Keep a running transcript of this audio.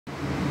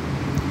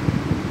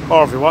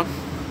Hi everyone,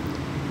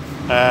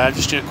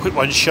 just doing a quick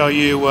one to show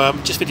you,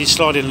 just fitted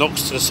sliding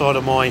locks to the side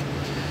of my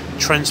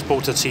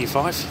Transporter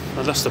T5,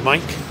 and that's the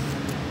make.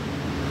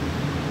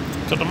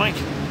 Got the make.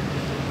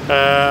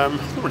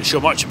 Not really sure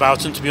much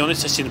about them, to be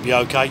honest. They seem to be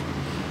okay.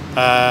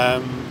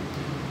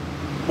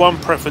 One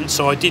preference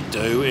I did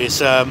do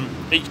is,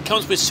 it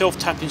comes with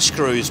self-tapping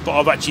screws, but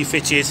I've actually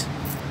fitted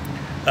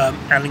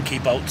Allen key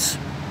bolts,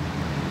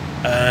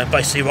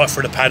 basically right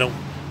through the panel,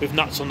 with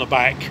nuts on the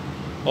back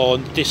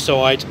on this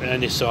side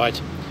and this side,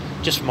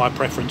 just for my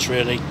preference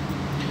really.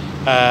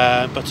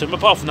 But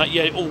apart from that,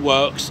 yeah, it all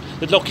works.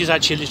 The lock is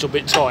actually a little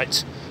bit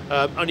tight,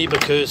 only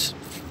because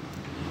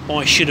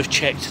I should have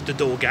checked the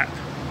door gap.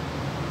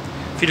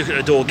 If you look at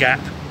the door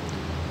gap,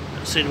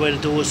 see the way the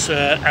door's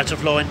out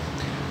of line.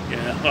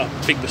 Yeah, well,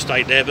 big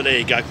mistake there, but there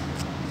you go.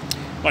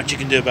 Much you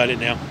can do about it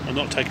now. I'm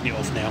not taking it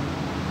off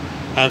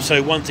now.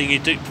 So one thing you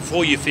do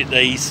before you fit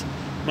these,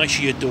 make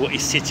sure your door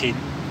is sitting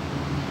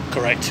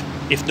correct.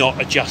 If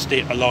not, adjust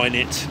it, align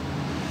it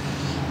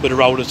with the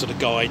rollers or the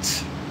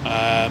guides,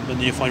 and then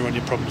you'll find you're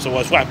running problems.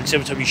 Otherwise, what happens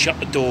every time you shut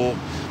the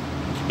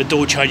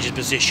door changes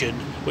position,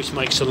 which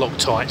makes the lock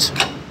tight.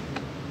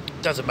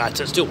 Doesn't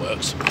matter, it still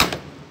works.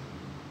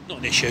 Not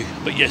an issue,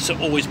 but yes,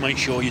 always make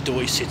sure your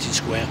door is sitting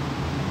square.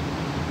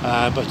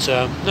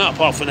 No,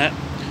 apart from that,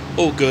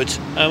 all good.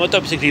 I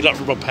don't particularly like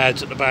rubber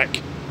pads at the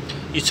back.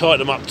 You tighten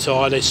them up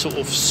tight, they sort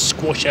of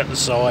squash out the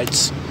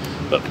sides,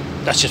 but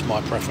that's just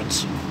my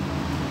preference.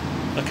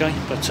 Okay,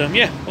 but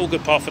yeah, all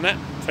good apart from that.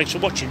 Thanks for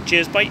watching.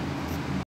 Cheers, mate.